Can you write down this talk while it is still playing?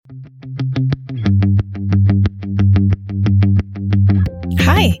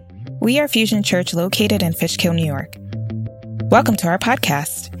We are Fusion Church located in Fishkill, New York. Welcome to our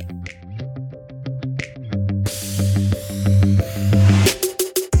podcast.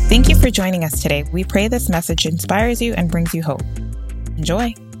 Thank you for joining us today. We pray this message inspires you and brings you hope.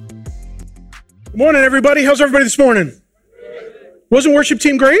 Enjoy. Good morning, everybody. How's everybody this morning? Wasn't worship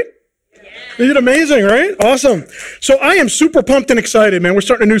team great? They did amazing, right? Awesome. So I am super pumped and excited, man. We're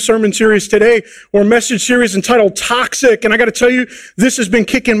starting a new sermon series today, or a message series entitled Toxic. And I got to tell you, this has been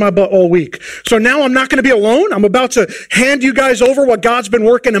kicking my butt all week. So now I'm not going to be alone. I'm about to hand you guys over what God's been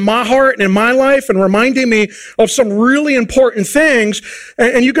working in my heart and in my life and reminding me of some really important things.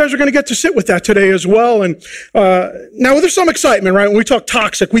 And you guys are going to get to sit with that today as well. And now there's some excitement, right? When we talk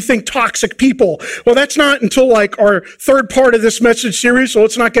toxic, we think toxic people. Well, that's not until like our third part of this message series. So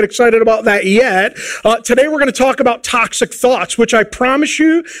let's not get excited about that yet. Today we're going to talk about toxic thoughts, which I promise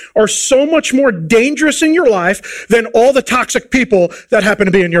you are so much more dangerous in your life than all the toxic people that happen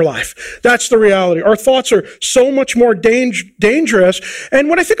to be in your life. That's the reality. Our thoughts are so much more dangerous. And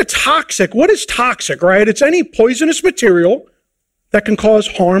when I think of toxic, what is toxic, right? It's any poisonous material that can cause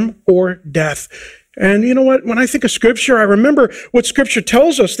harm or death. And you know what? When I think of Scripture, I remember what Scripture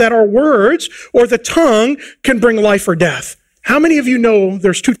tells us, that our words or the tongue can bring life or death. How many of you know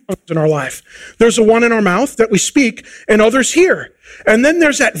there's two tongues in our life? There's the one in our mouth that we speak and others hear. And then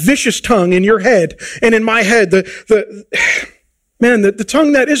there's that vicious tongue in your head and in my head, the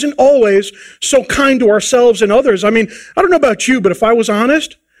tongue that isn't always so kind to ourselves and others. I mean, I don't know about you, but if I was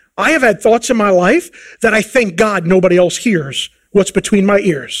honest, I have had thoughts in my life that I thank God nobody else hears what's between my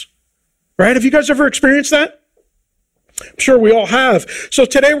ears. Right? Have you guys ever experienced that? I'm sure we all have. So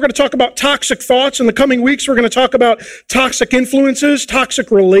today we're going to talk about toxic thoughts. In the coming weeks, we're going to talk about toxic influences, toxic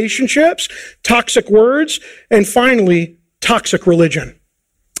relationships, toxic words, and finally, toxic religion.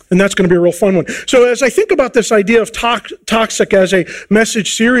 And that's going to be a real fun one. So as I think about this idea of toxic as a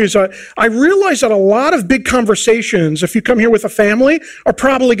message series, I realize that a lot of big conversations, if you come here with a family, are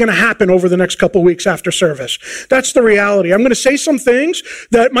probably going to happen over the next couple of weeks after service. That's the reality. I'm going to say some things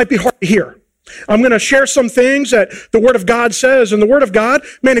that might be hard to hear. I'm going to share some things that the Word of God says. And the Word of God,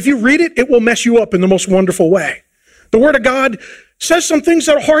 man, if you read it, it will mess you up in the most wonderful way. The Word of God says some things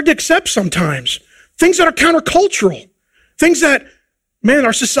that are hard to accept sometimes. Things that are countercultural. Things that, man,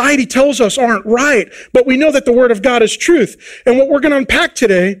 our society tells us aren't right. But we know that the Word of God is truth. And what we're going to unpack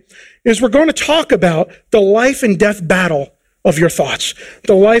today is we're going to talk about the life and death battle of your thoughts.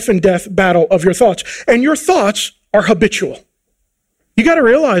 The life and death battle of your thoughts. And your thoughts are habitual. You got to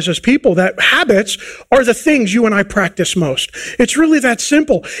realize as people that habits are the things you and I practice most. It's really that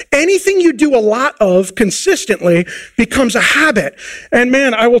simple. Anything you do a lot of consistently becomes a habit. And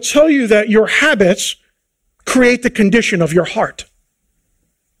man, I will tell you that your habits create the condition of your heart.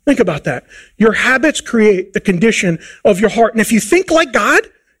 Think about that. Your habits create the condition of your heart. And if you think like God,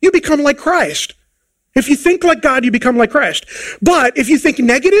 you become like Christ. If you think like God, you become like Christ. But if you think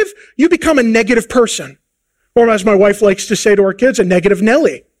negative, you become a negative person. Or as my wife likes to say to our kids, a negative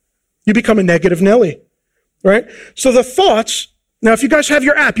Nelly. You become a negative Nelly, right? So the thoughts, now if you guys have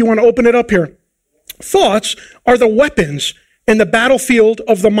your app, you want to open it up here. Thoughts are the weapons in the battlefield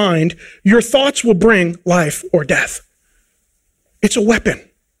of the mind. Your thoughts will bring life or death. It's a weapon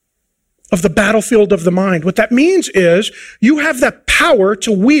of the battlefield of the mind. What that means is you have the power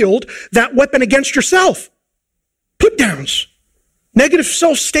to wield that weapon against yourself. Put downs. Negative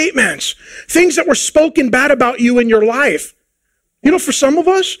self-statements, things that were spoken bad about you in your life. You know, for some of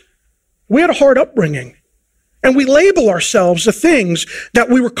us, we had a hard upbringing. And we label ourselves the things that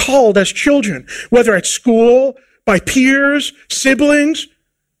we were called as children, whether at school, by peers, siblings,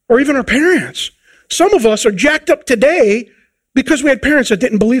 or even our parents. Some of us are jacked up today because we had parents that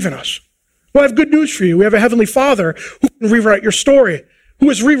didn't believe in us. Well, I have good news for you. We have a Heavenly Father who can rewrite your story, who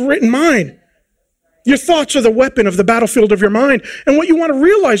has rewritten mine. Your thoughts are the weapon of the battlefield of your mind. And what you want to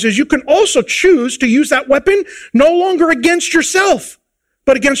realize is you can also choose to use that weapon no longer against yourself,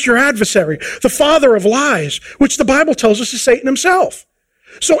 but against your adversary, the father of lies, which the Bible tells us is Satan himself.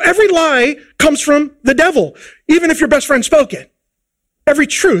 So every lie comes from the devil, even if your best friend spoke it. Every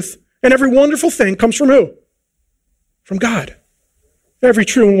truth and every wonderful thing comes from who? From God. Every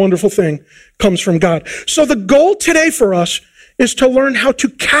true and wonderful thing comes from God. So the goal today for us is to learn how to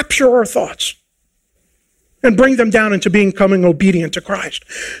capture our thoughts and bring them down into becoming obedient to Christ.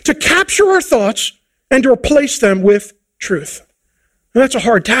 To capture our thoughts and to replace them with truth. And that's a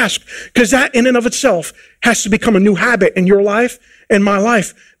hard task because that in and of itself has to become a new habit in your life and my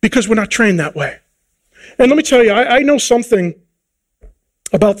life because we're not trained that way. And let me tell you, I know something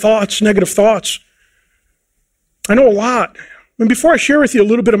about thoughts, negative thoughts. I know a lot. And before I share with you a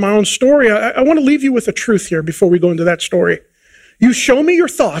little bit of my own story, I want to leave you with a truth here before we go into that story. You show me your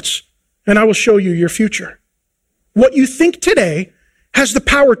thoughts, and I will show you your future. What you think today has the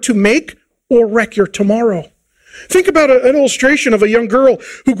power to make or wreck your tomorrow. Think about an illustration of a young girl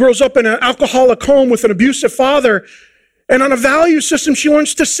who grows up in an alcoholic home with an abusive father, and on a value system, she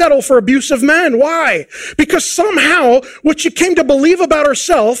learns to settle for abusive men. Why? Because somehow what she came to believe about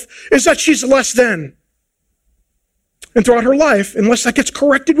herself is that she's less than. And throughout her life, unless that gets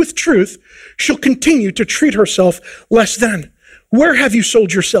corrected with truth, she'll continue to treat herself less than. Where have you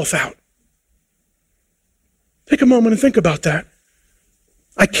sold yourself out? Take a moment and think about that.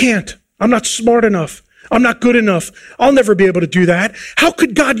 I can't. I'm not smart enough. I'm not good enough. I'll never be able to do that. How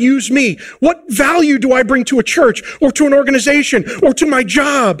could God use me? What value do I bring to a church or to an organization or to my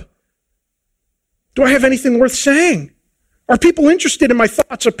job? Do I have anything worth saying? Are people interested in my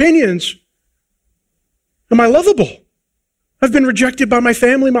thoughts, opinions? Am I lovable? I've been rejected by my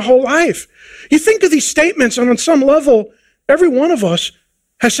family my whole life. You think of these statements, and on some level, every one of us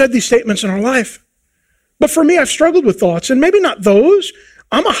has said these statements in our life. But for me, I've struggled with thoughts, and maybe not those.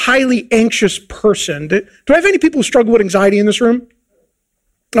 I'm a highly anxious person. Do I have any people who struggle with anxiety in this room?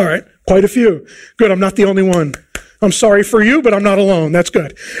 All right, quite a few. Good, I'm not the only one. I'm sorry for you, but I'm not alone. That's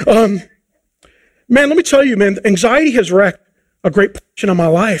good. Man, let me tell you, man, anxiety has wrecked a great portion of my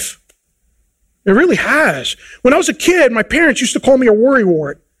life. It really has. When I was a kid, my parents used to call me a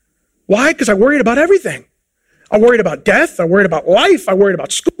worrywart. Why? Because I worried about everything. I worried about death. I worried about life. I worried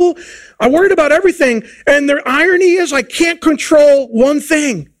about school. I worried about everything. And the irony is I can't control one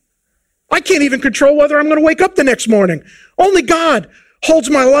thing. I can't even control whether I'm going to wake up the next morning. Only God holds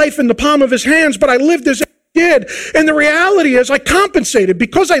my life in the palm of his hands, but I lived as I did. And the reality is I compensated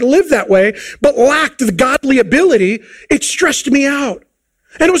because I lived that way, but lacked the godly ability. It stressed me out.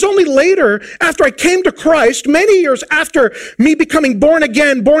 And it was only later, after I came to Christ, many years after me becoming born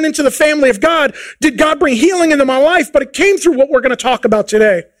again, born into the family of God, did God bring healing into my life, but it came through what we're going to talk about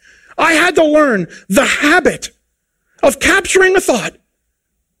today. I had to learn the habit of capturing a thought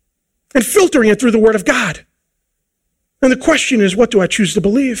and filtering it through the Word of God. And the question is, what do I choose to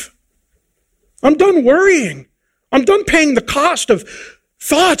believe? I'm done worrying. I'm done paying the cost of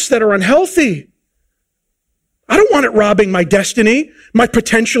thoughts that are unhealthy. I don't want it robbing my destiny, my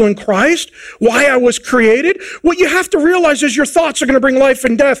potential in Christ, why I was created. What you have to realize is your thoughts are going to bring life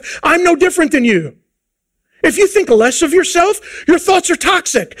and death. I'm no different than you. If you think less of yourself, your thoughts are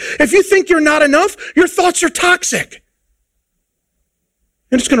toxic. If you think you're not enough, your thoughts are toxic.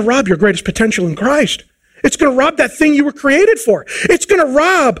 And it's going to rob your greatest potential in Christ. It's going to rob that thing you were created for. It's going to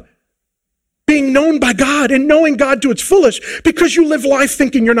rob being known by God and knowing God to its fullest because you live life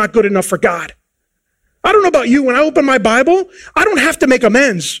thinking you're not good enough for God. I don't know about you, when I open my Bible, I don't have to make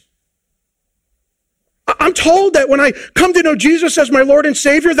amends. I'm told that when I come to know Jesus as my Lord and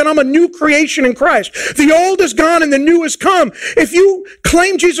Savior, that I'm a new creation in Christ. The old is gone and the new has come. If you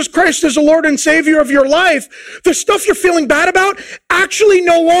claim Jesus Christ as the Lord and Savior of your life, the stuff you're feeling bad about actually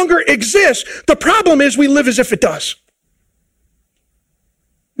no longer exists. The problem is we live as if it does.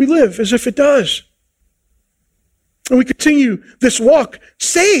 We live as if it does. And we continue this walk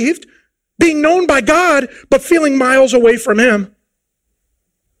saved, being known by God, but feeling miles away from Him.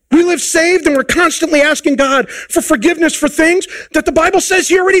 We live saved and we're constantly asking God for forgiveness for things that the Bible says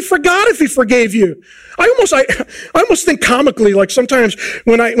He already forgot if He forgave you. I almost think comically, like sometimes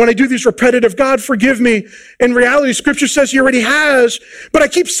when I do these repetitive, God forgive me, in reality, Scripture says He already has, but I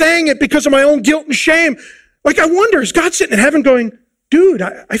keep saying it because of my own guilt and shame. Like I wonder, is God sitting in heaven going, dude,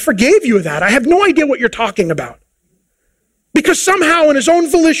 I forgave you of that. I have no idea what you're talking about. Because somehow in His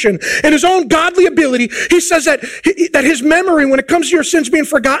own volition, in His own godly ability, He says that His memory, when it comes to your sins being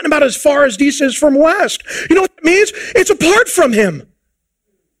forgotten about as far as east is from west. You know what that means? It's apart from Him.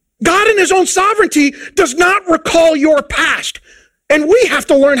 God in His own sovereignty does not recall your past. And we have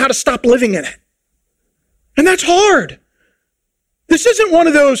to learn how to stop living in it. And that's hard. This isn't one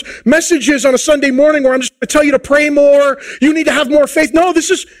of those messages on a Sunday morning where I'm just going to tell you to pray more, you need to have more faith. No, this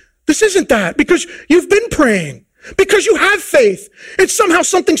isn't that, because you've been praying. Because you have faith, and somehow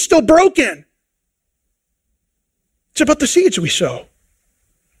something's still broken. It's about the seeds we sow.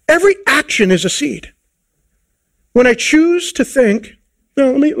 Every action is a seed. When I choose to think,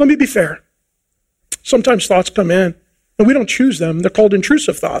 let me be fair. Sometimes thoughts come in, and we don't choose them. They're called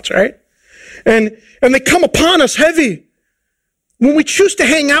intrusive thoughts, right? And they come upon us heavy. When we choose to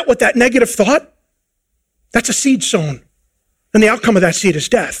hang out with that negative thought, that's a seed sown. And the outcome of that seed is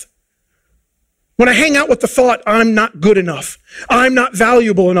death. When I hang out with the thought, I'm not good enough, I'm not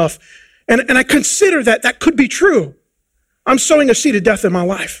valuable enough, and I consider that could be true, I'm sowing a seed of death in my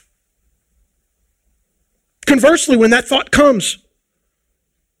life. Conversely, when that thought comes,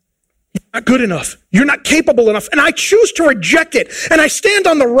 you're not good enough, you're not capable enough, and I choose to reject it, and I stand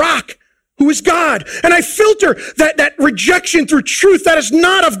on the rock who is God. And I filter that rejection through truth that is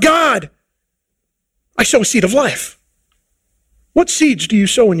not of God. I sow a seed of life. What seeds do you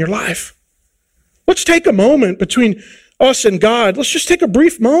sow in your life? Let's take a moment between us and God. Let's just take a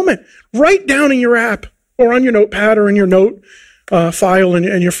brief moment. Write down in your app or on your notepad or in your note file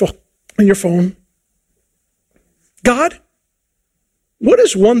in your phone. God, what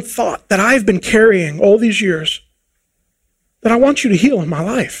is one thought that I've been carrying all these years that I want you to heal in my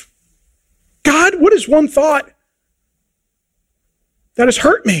life? God, what is one thought that has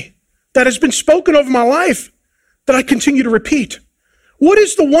hurt me, that has been spoken over my life, that I continue to repeat? What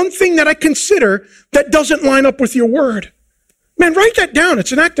is the one thing that I consider that doesn't line up with your word? Man, write that down.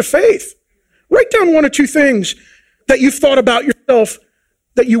 It's an act of faith. Write down one or two things that you've thought about yourself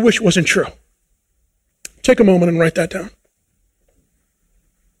that you wish wasn't true. Take a moment and write that down.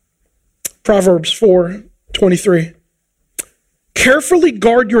 Proverbs 4:23. Carefully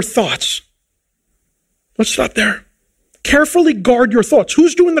guard your thoughts. Let's stop there. Carefully guard your thoughts.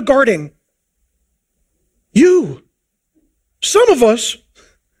 Who's doing the guarding? You. Some of us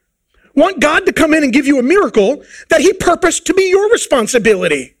want God to come in and give you a miracle that he purposed to be your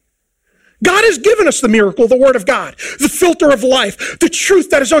responsibility. God has given us the miracle, the word of God, the filter of life, the truth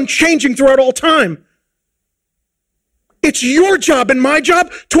that is unchanging throughout all time. It's your job and my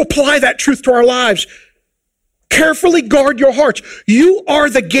job to apply that truth to our lives. Carefully guard your hearts. You are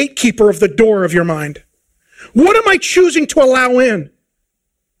the gatekeeper of the door of your mind. What am I choosing to allow in?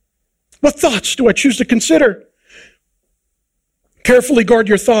 What thoughts do I choose to consider? Carefully guard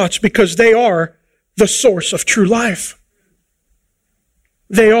your thoughts because they are the source of true life.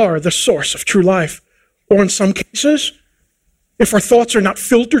 They are the source of true life. Or in some cases, if our thoughts are not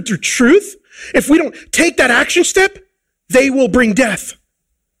filtered through truth, if we don't take that action step, they will bring death.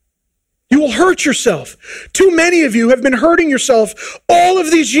 You will hurt yourself. Too many of you have been hurting yourself all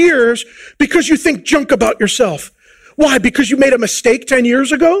of these years because you think junk about yourself. Why? Because you made a mistake 10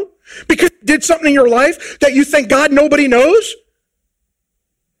 years ago? Because you did something in your life that you think God nobody knows?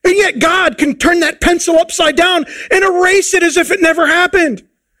 And yet God can turn that pencil upside down and erase it as if it never happened.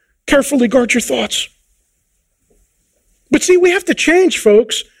 Carefully guard your thoughts. But see, we have to change,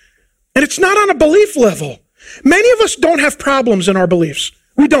 folks. And it's not on a belief level. Many of us don't have problems in our beliefs.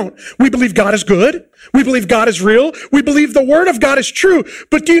 We don't. We believe God is good. We believe God is real. We believe the word of God is true.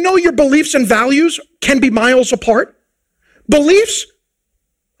 But do you know your beliefs and values can be miles apart? Beliefs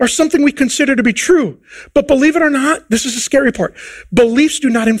are something we consider to be true. But believe it or not, this is the scary part. Beliefs do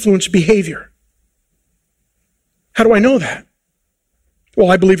not influence behavior. How do I know that?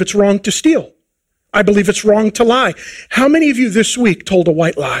 Well, I believe it's wrong to steal. I believe it's wrong to lie. How many of you this week told a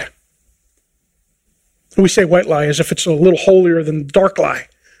white lie? We say white lie as if it's a little holier than dark lie.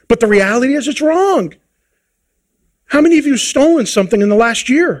 But the reality is it's wrong. How many of you have stolen something in the last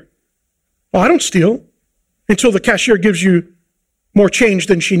year? Well, I don't steal until the cashier gives you more change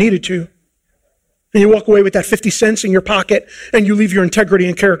than she needed to. And you walk away with that 50 cents in your pocket and you leave your integrity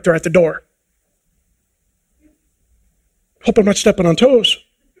and character at the door. Hope I'm not stepping on toes.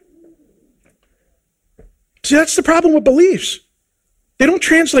 See, that's the problem with beliefs. They don't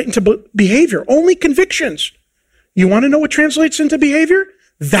translate into behavior, only convictions. You want to know what translates into behavior?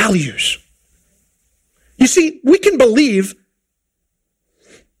 Values. You see, we can believe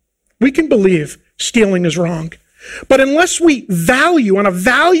stealing is wrong. But unless we value on a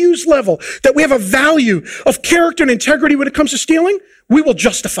values level, that we have a value of character and integrity when it comes to stealing, we will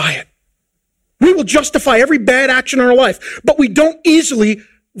justify it. We will justify every bad action in our life, but we don't easily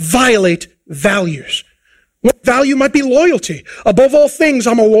violate values. One value might be loyalty. Above all things,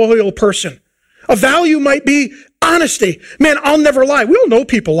 I'm a loyal person. A value might be honesty. Man, I'll never lie. We all know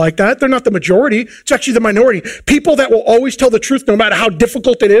people like that. They're not the majority. It's actually the minority. People that will always tell the truth no matter how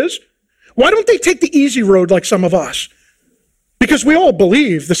difficult it is. Why don't they take the easy road like some of us? Because we all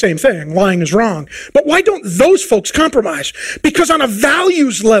believe the same thing. Lying is wrong. But why don't those folks compromise? Because on a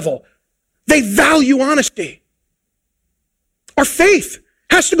values level, they value honesty. Our faith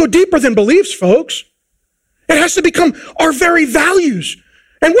has to go deeper than beliefs, folks. It has to become our very values.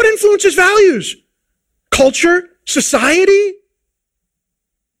 And what influences values? Culture, society,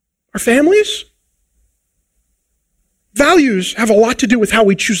 our families. Values have a lot to do with how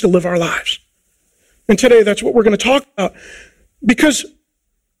we choose to live our lives. And today, that's what we're going to talk about. Because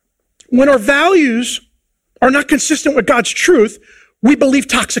when our values are not consistent with God's truth, we believe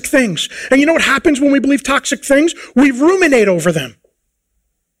toxic things. And you know what happens when we believe toxic things? We ruminate over them.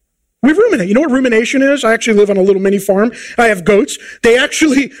 We ruminate. You know what rumination is? I actually live on a little mini farm. I have goats. They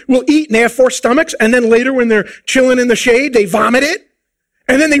actually will eat and they have 4 stomachs. And then later when they're chilling in the shade, they vomit it.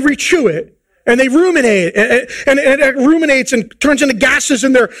 And then they re-chew it. And they ruminate, and it ruminates and turns into gases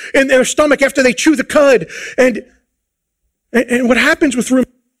in their stomach after they chew the cud. And what happens with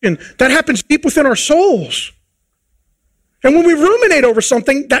rumination, that happens deep within our souls. And when we ruminate over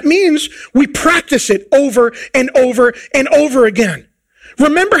something, that means we practice it over and over and over again.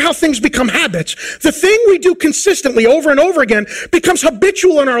 Remember how things become habits. The thing we do consistently over and over again becomes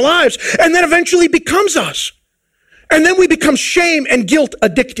habitual in our lives and then eventually becomes us. And then we become shame and guilt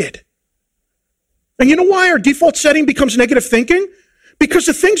addicted. And you know why our default setting becomes negative thinking? Because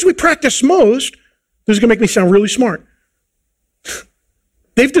the things we practice most, this is going to make me sound really smart.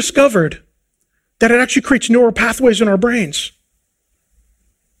 They've discovered that it actually creates neural pathways in our brains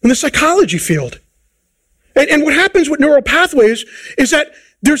in the psychology field. And what happens with neural pathways is that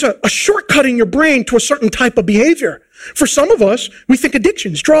there's a shortcut in your brain to a certain type of behavior. For some of us, we think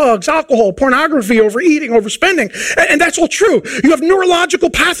addictions, drugs, alcohol, pornography, overeating, overspending, and that's all true. You have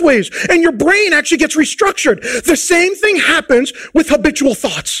neurological pathways, and your brain actually gets restructured. The same thing happens with habitual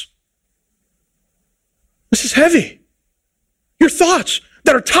thoughts. This is heavy. Your thoughts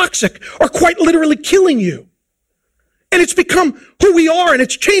that are toxic are quite literally killing you. And it's become who we are, and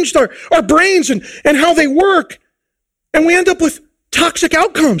it's changed our brains and how they work. And we end up with toxic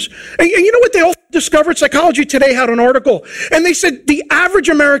outcomes. And you know what they all discovered? Psychology Today had an article, and they said the average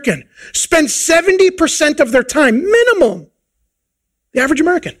American spends 70% of their time, minimum, the average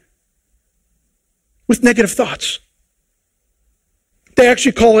American, with negative thoughts. They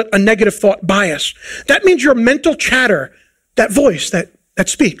actually call it a negative thought bias. That means your mental chatter, that voice that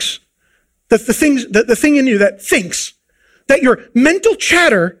speaks, the thing in you that thinks, that your mental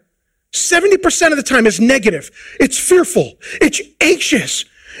chatter 70% of the time is negative. It's fearful. It's anxious.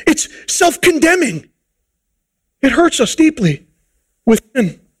 It's self-condemning. It hurts us deeply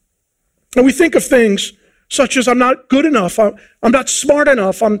within. And we think of things such as, I'm not good enough. I'm not smart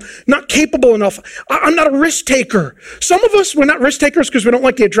enough. I'm not capable enough. I'm not a risk taker. Some of us, we're not risk takers because we don't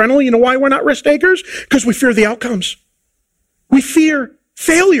like the adrenaline. You know why we're not risk takers? Because we fear the outcomes. We fear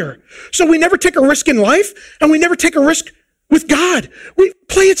failure. So we never take a risk in life, and we never take a risk with God. We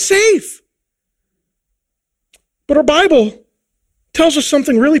play it safe. But our Bible tells us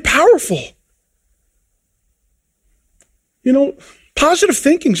something really powerful. You know, positive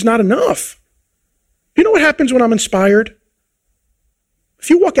thinking's not enough. You know what happens when I'm inspired? If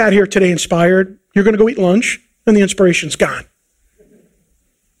you walk out here today inspired, you're going to go eat lunch, and the inspiration's gone.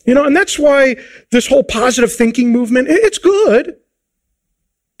 You know, and that's why this whole positive thinking movement, it's good,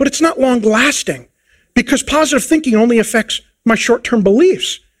 but it's not long lasting. Because positive thinking only affects my short-term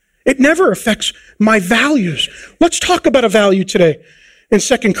beliefs. It never affects my values. Let's talk about a value today in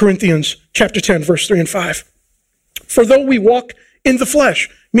 2 Corinthians chapter 10, verse 3 and 5. For though we walk in the flesh,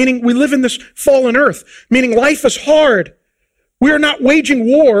 meaning we live in this fallen earth, meaning life is hard, we are not waging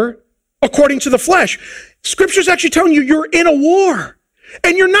war according to the flesh. Scripture's actually telling you you're in a war,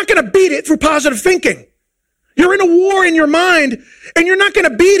 and you're not going to beat it through positive thinking. You're in a war in your mind, and you're not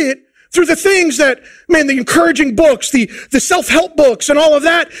going to beat it through the things that, man, the encouraging books, the self-help books and all of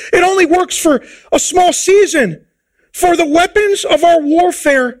that. It only works for a small season. For the weapons of our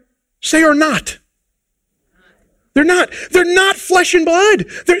warfare, say, are not. They're not. They're not flesh and blood.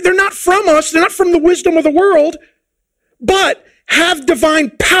 They're not from us. They're not from the wisdom of the world, but have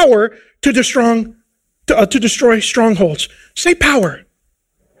divine power to destroy strongholds. Say power.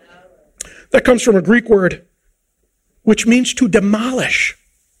 That comes from a Greek word, which means to demolish.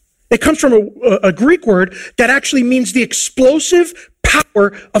 It comes from a Greek word that actually means the explosive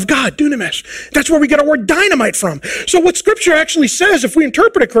power of God, dunamis. That's where we get our word dynamite from. So what Scripture actually says, if we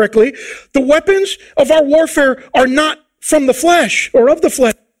interpret it correctly, the weapons of our warfare are not from the flesh or of the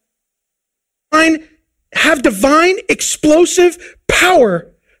flesh. Have divine explosive power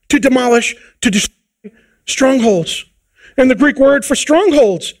to demolish, to destroy strongholds. And the Greek word for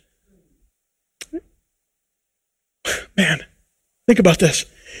strongholds, man, think about this.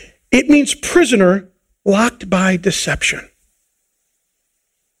 It means prisoner locked by deception.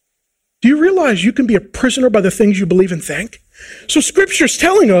 Do you realize you can be a prisoner by the things you believe and think? So Scripture's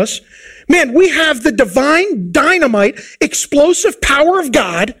telling us, man, we have the divine dynamite, explosive power of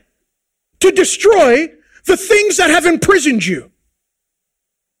God to destroy the things that have imprisoned you.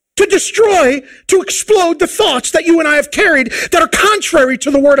 To destroy, to explode the thoughts that you and I have carried that are contrary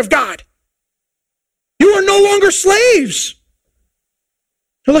to the Word of God. You are no longer slaves.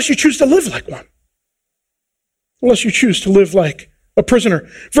 Unless you choose to live like one. Unless you choose to live like a prisoner.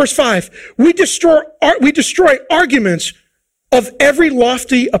 Verse 5, we destroy arguments of every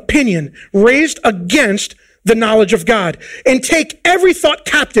lofty opinion raised against the knowledge of God, and take every thought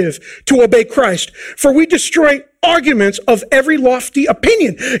captive to obey Christ. For we destroy arguments of every lofty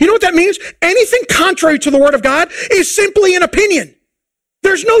opinion. You know what that means? Anything contrary to the word of God is simply an opinion.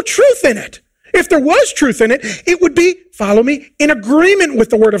 There's no truth in it. If there was truth in it, it would be, follow me, in agreement with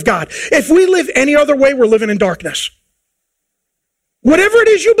the word of God. If we live any other way, we're living in darkness. Whatever it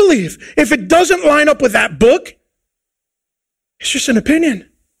is you believe, if it doesn't line up with that book, it's just an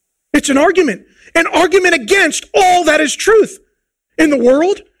opinion. It's an argument against all that is truth in the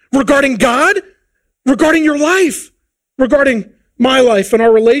world, regarding God, regarding your life, regarding my life and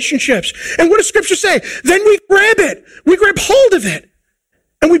our relationships. And what does Scripture say? Then we grab it. We grab hold of it.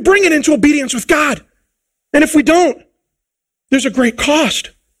 And we bring it into obedience with God. And if we don't, there's a great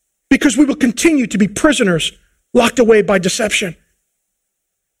cost, because we will continue to be prisoners locked away by deception.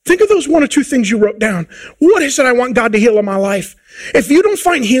 Think of those one or two things you wrote down. What is it I want God to heal in my life? If you don't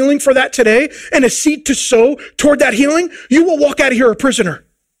find healing for that today and a seed to sow toward that healing, you will walk out of here a prisoner.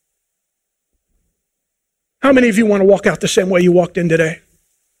 How many of you want to walk out the same way you walked in today?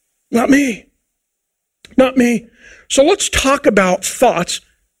 Not me. Not me. So let's talk about thoughts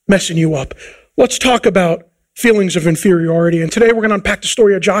messing you up. Let's talk about feelings of inferiority. And today we're going to unpack the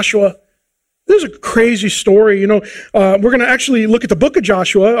story of Joshua. This is a crazy story. We're going to actually look at the book of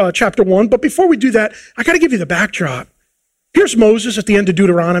Joshua, chapter 1. But before we do that, I got to give you the backdrop. Here's Moses at the end of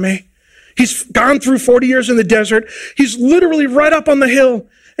Deuteronomy. He's gone through 40 years in the desert. He's literally right up on the hill,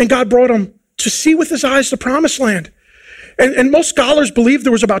 and God brought him to see with his eyes the promised land. And most scholars believe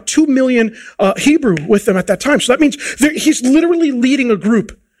there was about 2 million Hebrew with them at that time. So that means he's literally leading a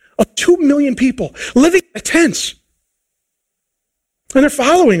group of 2 million people living in tents. And they're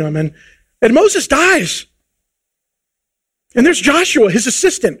following him. And Moses dies. And there's Joshua, his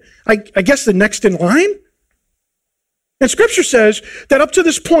assistant, I guess the next in line. And Scripture says that up to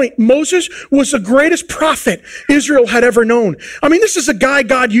this point, Moses was the greatest prophet Israel had ever known. I mean, this is a guy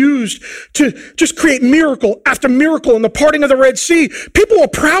God used to just create miracle after miracle in the parting of the Red Sea. People were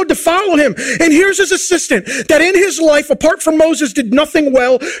proud to follow him. And here's his assistant that in his life, apart from Moses, did nothing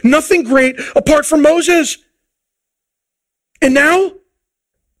well, nothing great apart from Moses. And now,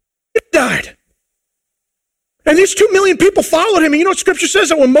 he died. And these 2 million people followed him. And you know what Scripture says?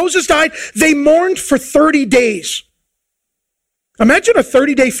 That when Moses died, they mourned for 30 days. Imagine a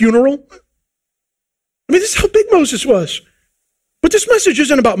 30-day funeral. I mean, this is how big Moses was. But this message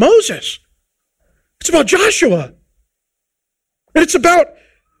isn't about Moses. It's about Joshua. And it's about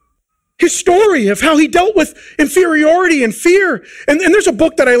his story of how he dealt with inferiority and fear. And there's a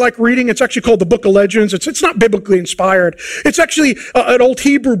book that I like reading. It's actually called the Book of Legends. It's not biblically inspired. It's actually an old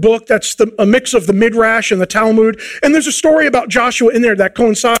Hebrew book that's a mix of the Midrash and the Talmud. And there's a story about Joshua in there that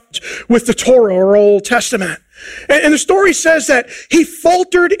coincides with the Torah or Old Testament. And the story says that he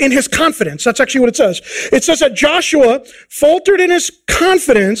faltered in his confidence. That's actually what it says. It says that Joshua faltered in his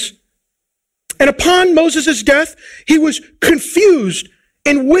confidence, and upon Moses' death, he was confused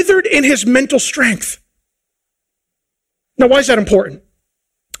and withered in his mental strength. Now, why is that important?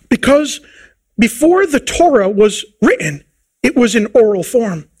 Because before the Torah was written, it was in oral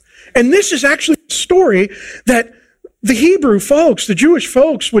form. And this is actually a story that the Hebrew folks, the Jewish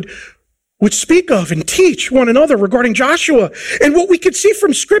folks, would speak of and teach one another regarding Joshua. And what we could see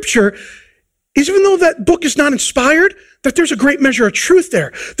from Scripture is, even though that book is not inspired, that there's a great measure of truth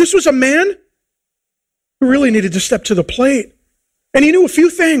there. This was a man who really needed to step to the plate. And he knew a few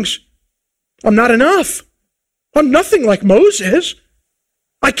things. I'm not enough. I'm nothing like Moses.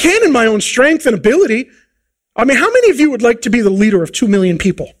 I can in my own strength and ability. I mean, how many of you would like to be the leader of 2 million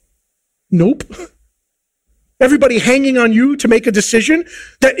people? Nope. Everybody hanging on you to make a decision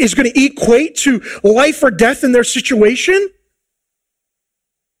that is going to equate to life or death in their situation?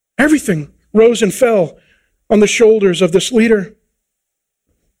 Everything rose and fell on the shoulders of this leader.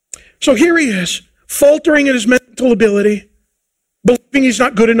 So here he is, faltering in his mental ability, believing he's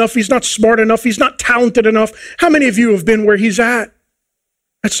not good enough, he's not smart enough, he's not talented enough. How many of you have been where he's at?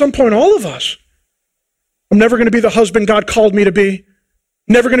 At some point, all of us. I'm never going to be the husband God called me to be.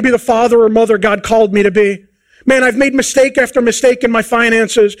 Never going to be the father or mother God called me to be. Man, I've made mistake after mistake in my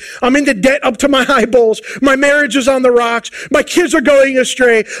finances. I'm into debt up to my eyeballs. My marriage is on the rocks. My kids are going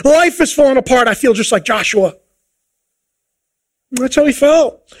astray. Life is falling apart. I feel just like Joshua. That's how he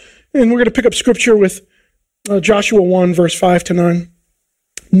felt. And we're going to pick up Scripture with Joshua 1, verse 5 to 9.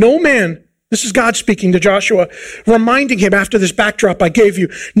 No man, this is God speaking to Joshua, reminding him after this backdrop I gave you,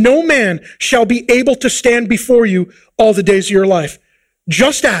 no man shall be able to stand before you all the days of your life.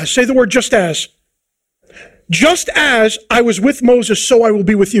 Just as, say the word just as I was with Moses, so I will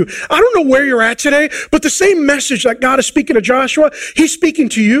be with you. I don't know where you're at today, but the same message that God is speaking to Joshua, he's speaking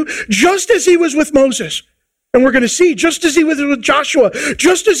to you. Just as he was with Moses, And we're going to see, just as he was with Joshua,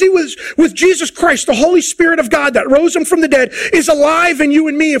 just as he was with Jesus Christ, the Holy Spirit of God that rose him from the dead is alive in you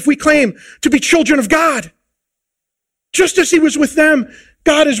and me if we claim to be children of God. Just as he was with them,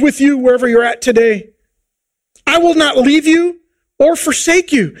 God is with you wherever you're at today. I will not leave you or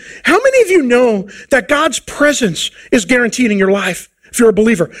forsake you. How many of you know that God's presence is guaranteed in your life if you're a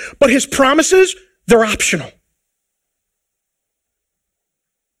believer? But his promises, they're optional.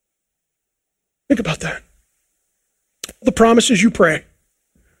 Think about that. The promises you pray,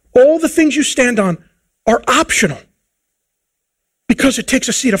 all the things you stand on are optional because it takes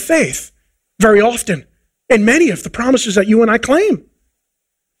a seat of faith very often in many of the promises that you and I claim.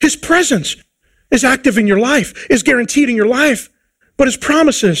 His presence is active in your life, is guaranteed in your life, but his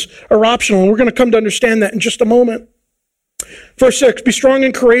promises are optional, and we're going to come to understand that in just a moment. Verse 6, be strong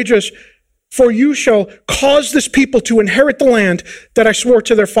and courageous, for you shall cause this people to inherit the land that I swore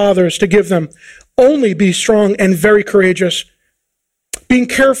to their fathers to give them. Only be strong and very courageous, being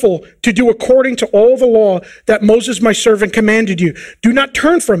careful to do according to all the law that Moses my servant commanded you. Do not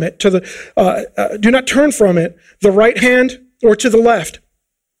turn from it the right hand or to the left,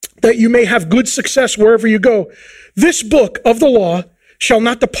 that you may have good success wherever you go. This book of the law shall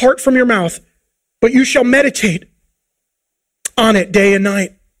not depart from your mouth, but you shall meditate on it day and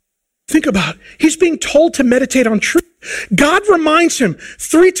night. Think about it. He's being told to meditate on truth. God reminds him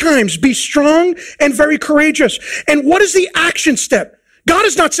 3 times, be strong and very courageous. And what is the action step? God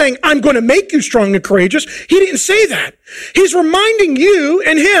is not saying, I'm going to make you strong and courageous. He didn't say that. He's reminding you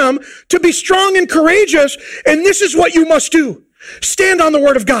and him to be strong and courageous, and this is what you must do. Stand on the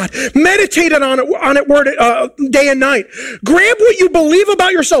word of God. Meditate on it day and night. Grab what you believe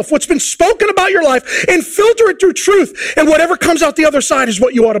about yourself, what's been spoken about your life, and filter it through truth. And whatever comes out the other side is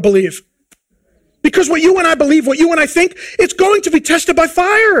what you ought to believe. Because what you and I believe, what you and I think, it's going to be tested by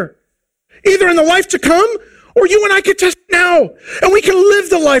fire. Either in the life to come, or you and I can test it now. And we can live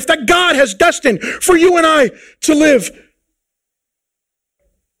the life that God has destined for you and I to live.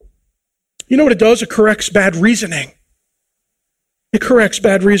 You know what it does? It corrects bad reasoning. It corrects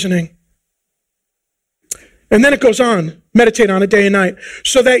bad reasoning. And then it goes on, meditate on it day and night,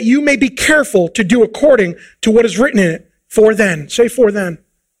 so that you may be careful to do according to what is written in it. For then. Say for then.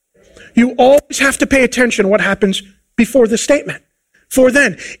 You always have to pay attention to what happens before the statement. For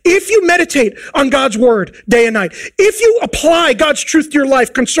then. If you meditate on God's word day and night, if you apply God's truth to your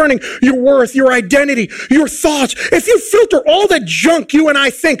life concerning your worth, your identity, your thoughts, if you filter all the junk you and I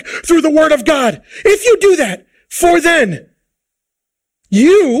think through the word of God, if you do that, for then,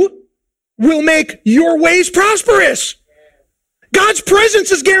 you will make your ways prosperous. God's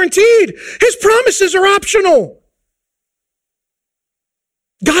presence is guaranteed. His promises are optional.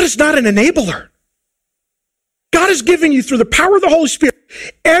 God is not an enabler. God has given you, through the power of the Holy Spirit,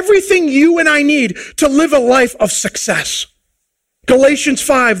 everything you and I need to live a life of success. Galatians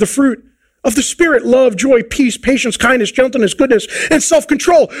 5, the fruit of the Spirit, love, joy, peace, patience, kindness, gentleness, goodness, and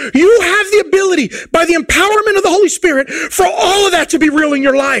self-control. You have the ability, by the empowerment of the Holy Spirit, for all of that to be real in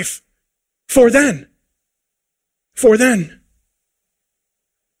your life. For then. For then.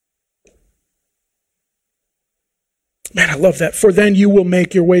 Man, I love that. For then you will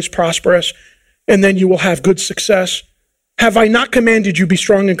make your ways prosperous, and then you will have good success. Have I not commanded you be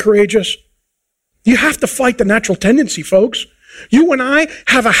strong and courageous? You have to fight the natural tendency, folks. You and I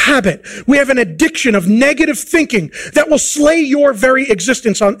have a habit. We have an addiction of negative thinking that will slay your very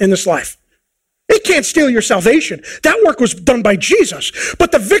existence in this life. It can't steal your salvation. That work was done by Jesus.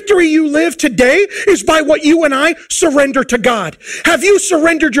 But the victory you live today is by what you and I surrender to God. Have you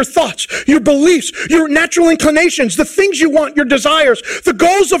surrendered your thoughts, your beliefs, your natural inclinations, the things you want, your desires, the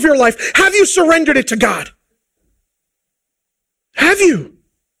goals of your life? Have you surrendered it to God? Have you?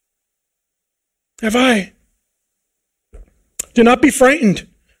 Have I? Do not be frightened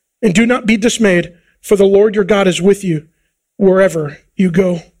and do not be dismayed, for the Lord your God is with you wherever you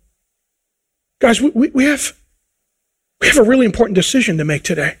go. Guys, we have a really important decision to make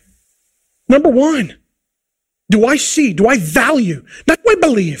today. Number one, do I value, not do I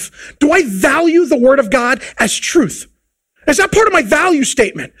believe, do I value the Word of God as truth? Is that part of my value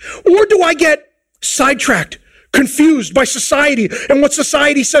statement? Or do I get sidetracked, confused by society and what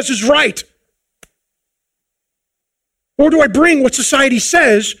society says is right? Or do I bring what society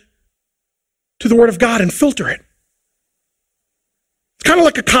says to the Word of God and filter it? It's kind of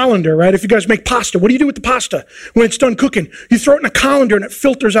like a colander, right? If you guys make pasta, what do you do with the pasta when it's done cooking? You throw it in a colander and it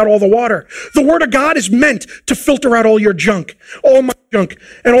filters out all the water. The Word of God is meant to filter out all your junk, all my junk,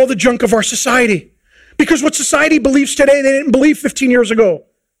 and all the junk of our society. Because what society believes today, they didn't believe 15 years ago.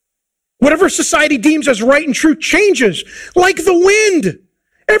 Whatever society deems as right and true changes like the wind.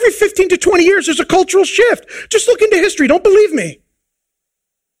 Every 15 to 20 years, there's a cultural shift. Just look into history. Don't believe me.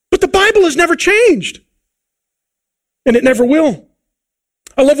 But the Bible has never changed. And it never will.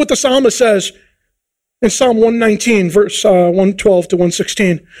 I love what the psalmist says in Psalm 119, verse 112 to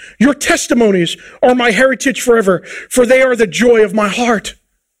 116. Your testimonies are my heritage forever, for they are the joy of my heart.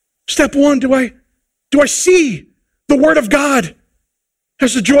 Step one, do I see the word of God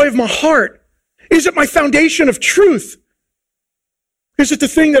as the joy of my heart? Is it my foundation of truth? Is it the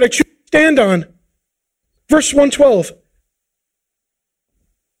thing that I choose to stand on? Verse 112.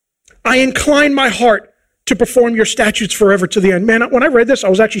 I incline my heart to perform your statutes forever to the end. Man, when I read this, I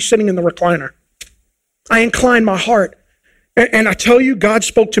was actually sitting in the recliner. I incline my heart. And I tell you, God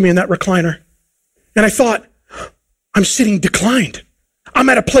spoke to me in that recliner. And I thought, I'm sitting declined. I'm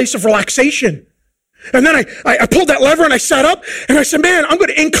at a place of relaxation. And then I pulled that lever and I sat up and I said, man, I'm going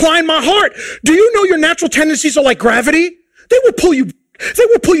to incline my heart. Do you know your natural tendencies are like gravity? They will pull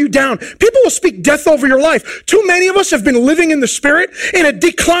you down. People will speak death over your life. Too many of us have been living in the Spirit in a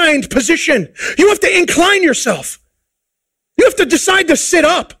declined position. You have to incline yourself. You have to decide to sit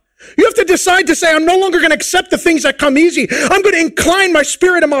up. You have to decide to say, I'm no longer going to accept the things that come easy. I'm going to incline my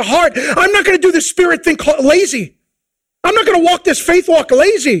spirit and my heart. I'm not going to do the spirit thing lazy. I'm not going to walk this faith walk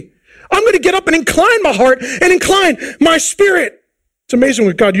lazy. I'm going to get up and incline my heart and incline my spirit. It's amazing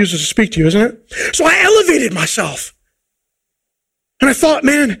what God uses to speak to you, isn't it? So I elevated myself. And I thought,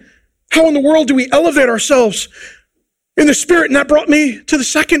 man, how in the world do we elevate ourselves in the Spirit? And that brought me to the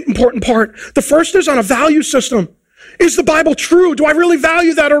second important part. The first is on a value system. Is the Bible true? Do I really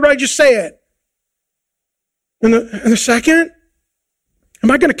value that, or do I just say it? And the second,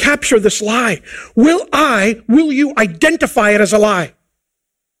 am I going to capture this lie? Will you identify it as a lie?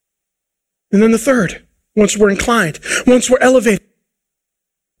 And then the third, once we're inclined, once we're elevated,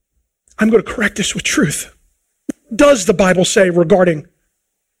 I'm going to correct this with truth. What does the Bible say regarding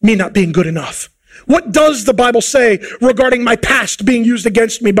me not being good enough? What does the Bible say regarding my past being used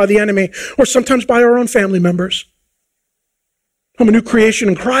against me by the enemy, or sometimes by our own family members? I'm a new creation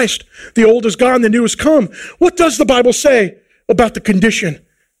in Christ. The old is gone, the new has come. What does the Bible say about the condition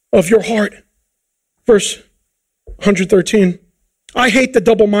of your heart? Verse 113. I hate the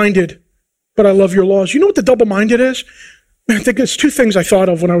double-minded, but I love your laws. You know what the double-minded is? Man, I think it's two things I thought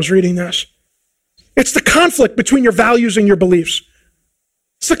of when I was reading this. It's the conflict between your values and your beliefs.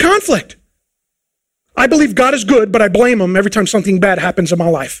 It's the conflict. I believe God is good, but I blame him every time something bad happens in my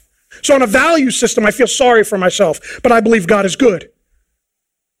life. So on a value system, I feel sorry for myself, but I believe God is good.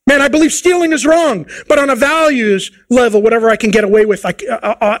 Man, I believe stealing is wrong, but on a values level, whatever I can get away with,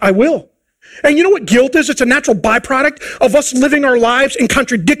 I will. And you know what guilt is? It's a natural byproduct of us living our lives in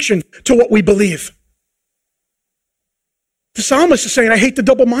contradiction to what we believe. The psalmist is saying, I hate the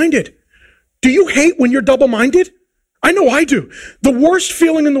double-minded. Do you hate when you're double-minded? I know I do. The worst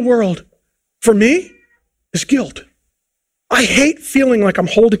feeling in the world for me is guilt. I hate feeling like I'm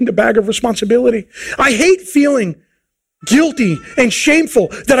holding the bag of responsibility. I hate feeling guilty and shameful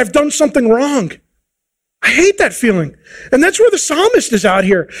that I've done something wrong. I hate that feeling. And that's where the psalmist is out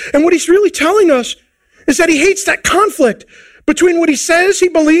here. And what he's really telling us is that he hates that conflict between what he says he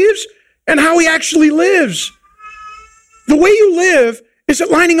believes and how he actually lives. The way you live, is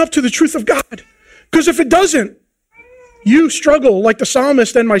it lining up to the truth of God? Because if it doesn't, you struggle like the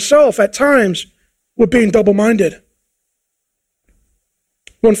psalmist and myself at times with being double-minded.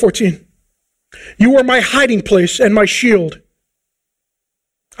 114. You are my hiding place and my shield.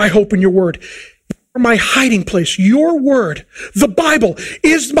 I hope in your word. You are my hiding place. Your word, the Bible,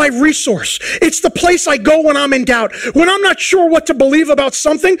 is my resource. It's the place I go when I'm in doubt. When I'm not sure what to believe about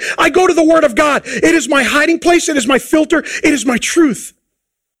something, I go to the word of God. It is my hiding place. It is my filter. It is my truth.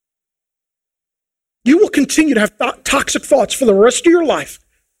 You will continue to have toxic thoughts for the rest of your life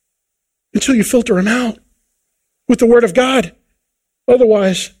until you filter them out with the word of God.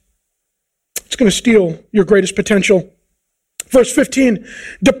 Otherwise, it's going to steal your greatest potential. Verse 15,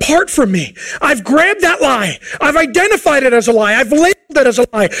 depart from me. I've grabbed that lie. I've identified it as a lie. I've labeled it as a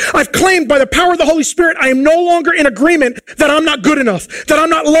lie. I've claimed by the power of the Holy Spirit, I am no longer in agreement that I'm not good enough, that I'm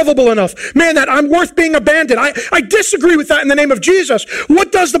not lovable enough, man, that I'm worth being abandoned. I disagree with that in the name of Jesus.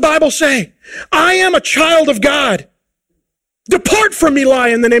 What does the Bible say? I am a child of God. Depart from me, lie,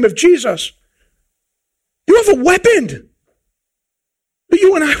 in the name of Jesus. You have a weapon. But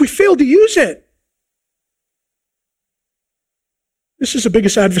you and I, we fail to use it. This is the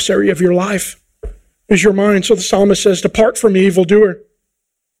biggest adversary of your life, is your mind. So the psalmist says, depart from me, evildoer,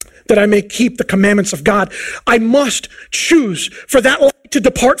 that I may keep the commandments of God. I must choose for that lie to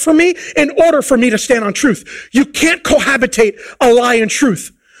depart from me in order for me to stand on truth. You can't cohabitate a lie and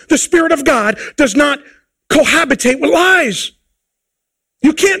truth. The Spirit of God does not cohabitate with lies.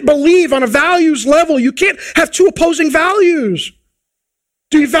 You can't believe on a values level. You can't have two opposing values.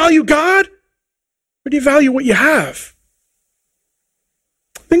 Do you value God or do you value what you have?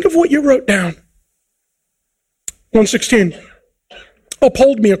 Think of what you wrote down. 1:16.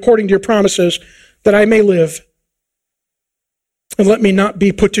 Uphold me according to your promises, that I may live, and let me not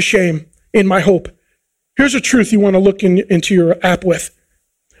be put to shame in my hope. Here's a truth you want to look into your app with.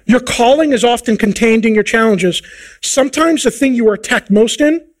 Your calling is often contained in your challenges. Sometimes the thing you are attacked most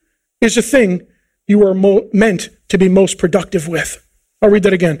in is the thing you are meant to be most productive with. I'll read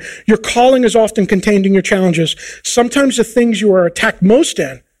that again. Your calling is often contained in your challenges. Sometimes the things you are attacked most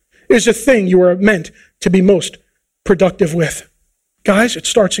in is the thing you are meant to be most productive with. Guys, it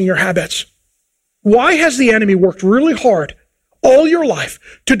starts in your habits. Why has the enemy worked really hard all your life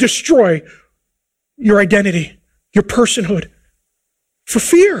to destroy your identity, your personhood? For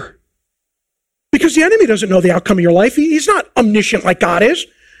fear. Because the enemy doesn't know the outcome of your life. He's not omniscient like God is.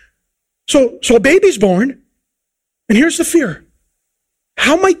 So a baby's born, and here's the fear.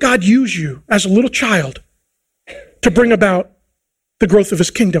 How might God use you as a little child to bring about the growth of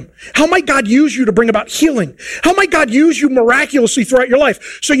his kingdom? How might God use you to bring about healing? How might God use you miraculously throughout your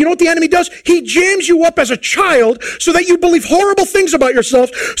life? So you know what the enemy does? He jams you up as a child so that you believe horrible things about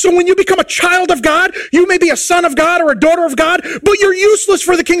yourself. So when you become a child of God, you may be a son of God or a daughter of God, but you're useless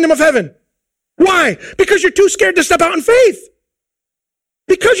for the kingdom of heaven. Why? Because you're too scared to step out in faith.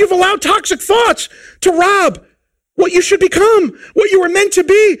 Because you've allowed toxic thoughts to rob what you should become, what you were meant to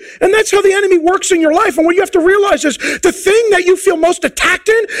be. And that's how the enemy works in your life. And what you have to realize is the thing that you feel most attacked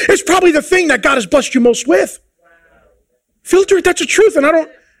in is probably the thing that God has blessed you most with. Filter it. That's the truth. And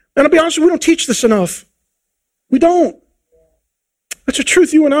I'll be honest with you, we don't teach this enough. We don't. That's a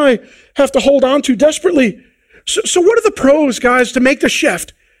truth you and I have to hold on to desperately. So what are the pros, guys, to make the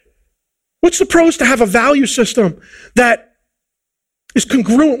shift? What's the pros to have a value system that is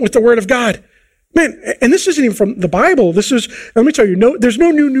congruent with the Word of God? Man, and this isn't even from the Bible. This is, let me tell you, there's no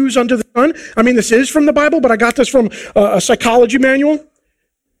new news under the sun. I mean, this is from the Bible, but I got this from a psychology manual.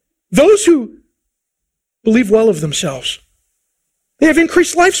 Those who believe well of themselves, they have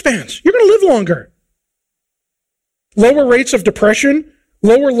increased lifespans. You're going to live longer. Lower rates of depression,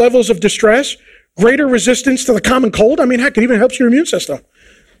 lower levels of distress, greater resistance to the common cold. I mean, heck, it even helps your immune system.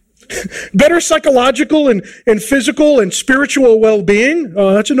 Better psychological and physical and spiritual well-being.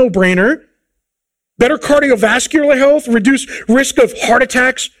 That's a no-brainer. Better cardiovascular health, reduced risk of heart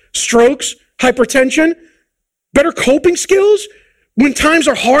attacks, strokes, hypertension. Better coping skills when times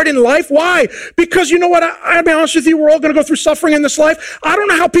are hard in life. Why? Because you know what? I'll be honest with you, we're all going to go through suffering in this life. I don't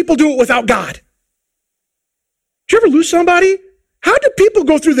know how people do it without God. Did you ever lose somebody? How do people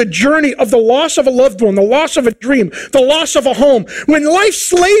go through the journey of the loss of a loved one, the loss of a dream, the loss of a home? When life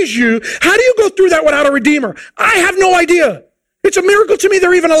slays you, how do you go through that without a redeemer? I have no idea. It's a miracle to me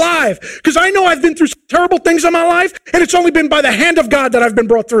they're even alive, because I know I've been through some terrible things in my life, and it's only been by the hand of God that I've been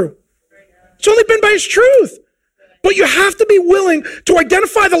brought through. It's only been by his truth. But you have to be willing to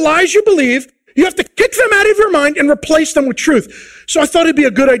identify the lies you believe. You have to kick them out of your mind and replace them with truth. So I thought it'd be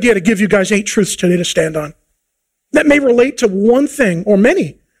a good idea to give you guys 8 truths today to stand on that may relate to one thing or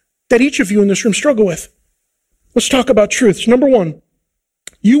many that each of you in this room struggle with. Let's talk about truths. Number 1,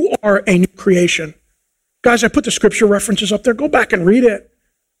 you are a new creation. Guys, I put the scripture references up there. Go back and read it.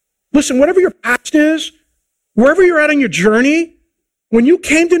 Listen, whatever your past is, wherever you're at on your journey, when you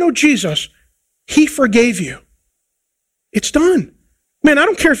came to know Jesus, he forgave you. It's done. Man, I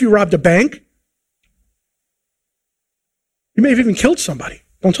don't care if you robbed a bank. You may have even killed somebody.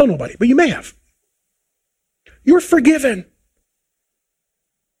 Don't tell nobody, but you may have. You're forgiven.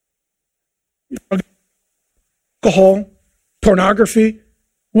 Alcohol, pornography,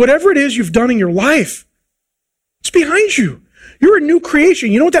 whatever it is you've done in your life, it's behind you. You're a new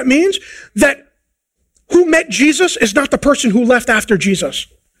creation. You know what that means? That who met Jesus is not the person who left after Jesus.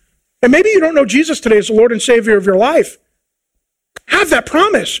 And maybe you don't know Jesus today as the Lord and Savior of your life. Have that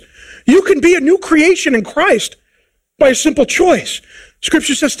promise. You can be a new creation in Christ by a simple choice.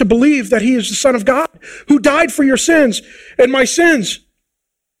 Scripture says to believe that he is the Son of God who died for your sins and my sins.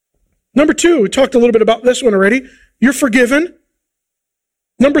 Number 2, we talked a little bit about this one already. You're forgiven.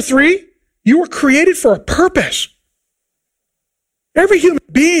 Number 3, you were created for a purpose. Every human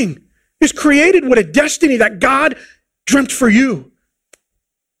being is created with a destiny that God dreamt for you.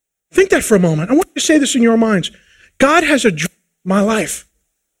 Think that for a moment. I want you to say this in your minds. God has a dream for my life.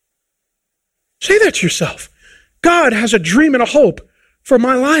 Say that to yourself. God has a dream and a hope for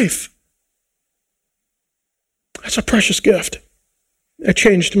my life. That's a precious gift. It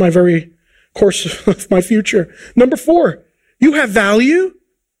changed my very course of my future. Number 4, you have value.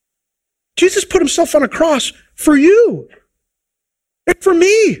 Jesus put himself on a cross for you. And for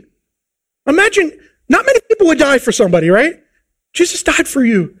me, imagine, not many people would die for somebody, right? Jesus died for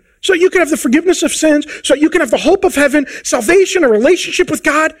you so you can have the forgiveness of sins, so you can have the hope of heaven, salvation, a relationship with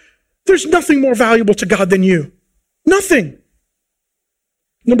God. There's nothing more valuable to God than you. Nothing.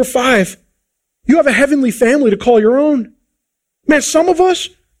 Number 5, you have a heavenly family to call your own. Man, some of us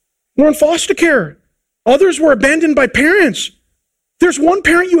were in foster care. Others were abandoned by parents. There's one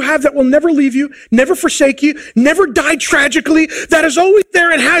parent you have that will never leave you, never forsake you, never die tragically, that is always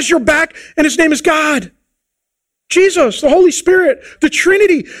there and has your back, and his name is God. Jesus, the Holy Spirit, the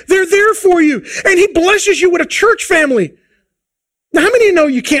Trinity, they're there for you. And he blesses you with a church family. Now, how many of you know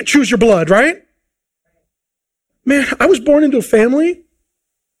you can't choose your blood, right? Man, I was born into a family.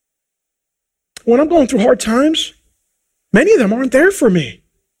 When I'm going through hard times, many of them aren't there for me.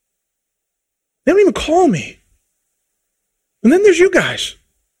 They don't even call me. And then there's you guys.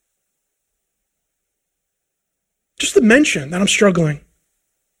 Just to mention that I'm struggling.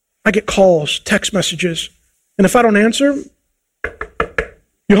 I get calls, text messages, and if I don't answer,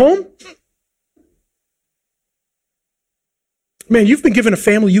 you home? Man, you've been given a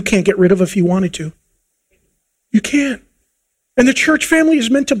family you can't get rid of if you wanted to. You can't. And the church family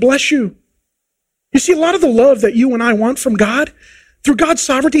is meant to bless you. You see, a lot of the love that you and I want from God, through God's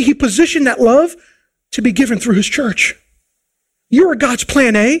sovereignty, he positioned that love to be given through his church. You are God's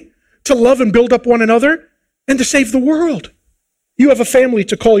plan A, to love and build up one another and to save the world. You have a family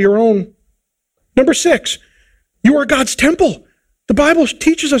to call your own. Number 6, you are God's temple. The Bible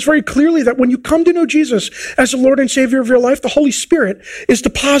teaches us very clearly that when you come to know Jesus as the Lord and Savior of your life, the Holy Spirit is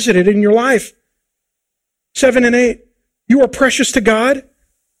deposited in your life. 7 and 8, you are precious to God.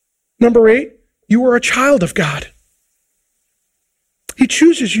 Number 8, you are a child of God. He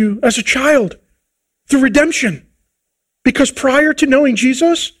chooses you as a child through redemption. Because prior to knowing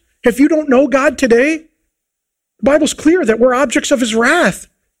Jesus, if you don't know God today, the Bible's clear that we're objects of his wrath.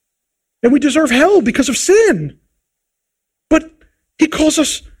 And we deserve hell because of sin. But he calls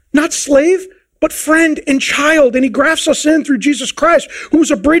us not slave, but friend and child. And he grafts us in through Jesus Christ, who is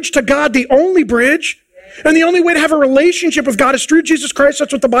a bridge to God, the only bridge. And the only way to have a relationship with God is through Jesus Christ.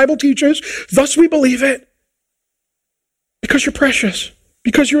 That's what the Bible teaches. Thus we believe it. Because you're precious.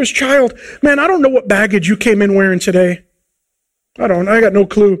 Because you're his child. Man, I don't know what baggage you came in wearing today. I got no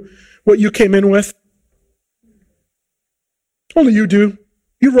clue what you came in with. Only you do.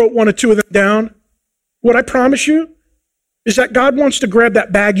 You wrote 1 or 2 of them down. What I promise you is that God wants to grab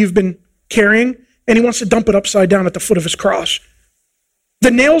that bag you've been carrying and he wants to dump it upside down at the foot of his cross.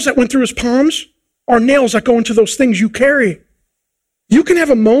 The nails that went through his palms are nails that go into those things you carry. You can have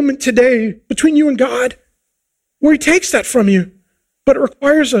a moment today between you and God where he takes that from you, but it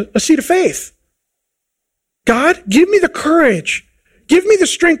requires a seed of faith. God, give me the courage. Give me the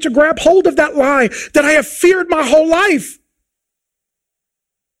strength to grab hold of that lie that I have feared my whole life.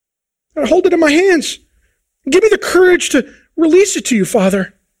 I hold it in my hands. Give me the courage to release it to you,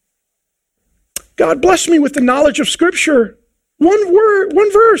 Father. God, bless me with the knowledge of Scripture. One word,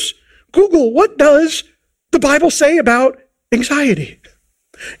 one verse. Google, what does the Bible say about anxiety?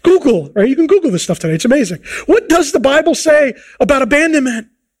 Google, right? You can Google this stuff today. It's amazing. What does the Bible say about abandonment?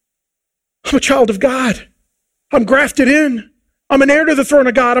 I'm a child of God. I'm grafted in. I'm an heir to the throne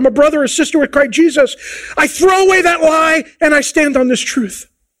of God. I'm a brother or sister with Christ Jesus. I throw away that lie and I stand on this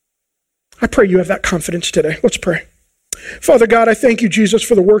truth. I pray you have that confidence today. Let's pray. Father God, I thank you, Jesus,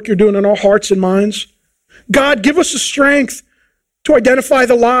 for the work you're doing in our hearts and minds. God, give us the strength to identify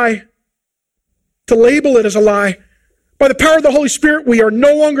the lie, to label it as a lie. By the power of the Holy Spirit, we are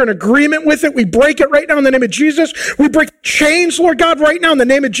no longer in agreement with it. We break it right now in the name of Jesus. We break chains, Lord God, right now in the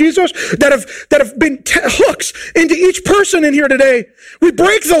name of Jesus that have been hooks into each person in here today. We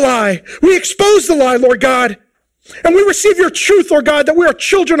break the lie. We expose the lie, Lord God. And we receive your truth, Lord God, that we are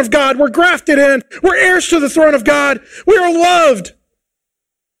children of God. We're grafted in. We're heirs to the throne of God. We are loved.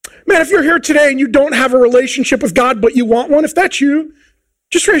 Man, if you're here today and you don't have a relationship with God, but you want one, if that's you,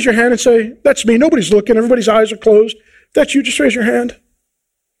 just raise your hand and say, that's me. Nobody's looking. Everybody's eyes are closed. If that's you, just raise your hand.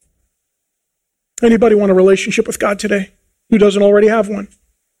 Anybody want a relationship with God today who doesn't already have one?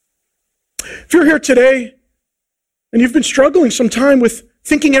 If you're here today and you've been struggling some time with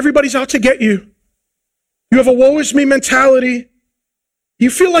thinking everybody's out to get you, you have a woe is me mentality, you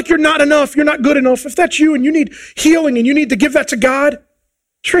feel like you're not enough, you're not good enough. If that's you and you need healing and you need to give that to God,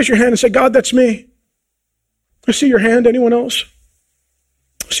 just raise your hand and say, God, that's me. I see your hand. Anyone else?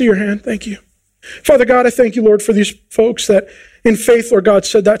 I see your hand. Thank you. Father God, I thank you, Lord, for these folks that in faith, Lord God,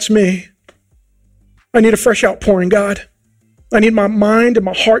 said, that's me. I need a fresh outpouring, God. I need my mind and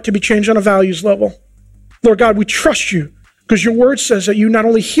my heart to be changed on a values level. Lord God, we trust you because your word says that you not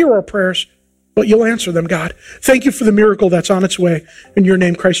only hear our prayers, But you'll answer them, God. Thank you for the miracle that's on its way. In your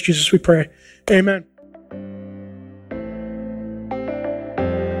name, Christ Jesus, we pray. Amen.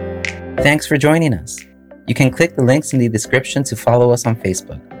 Thanks for joining us. You can click the links in the description to follow us on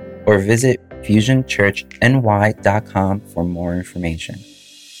Facebook or visit fusionchurchny.com for more information.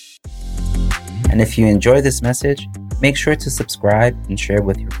 And if you enjoy this message, make sure to subscribe and share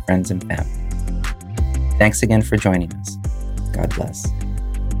with your friends and family. Thanks again for joining us. God bless.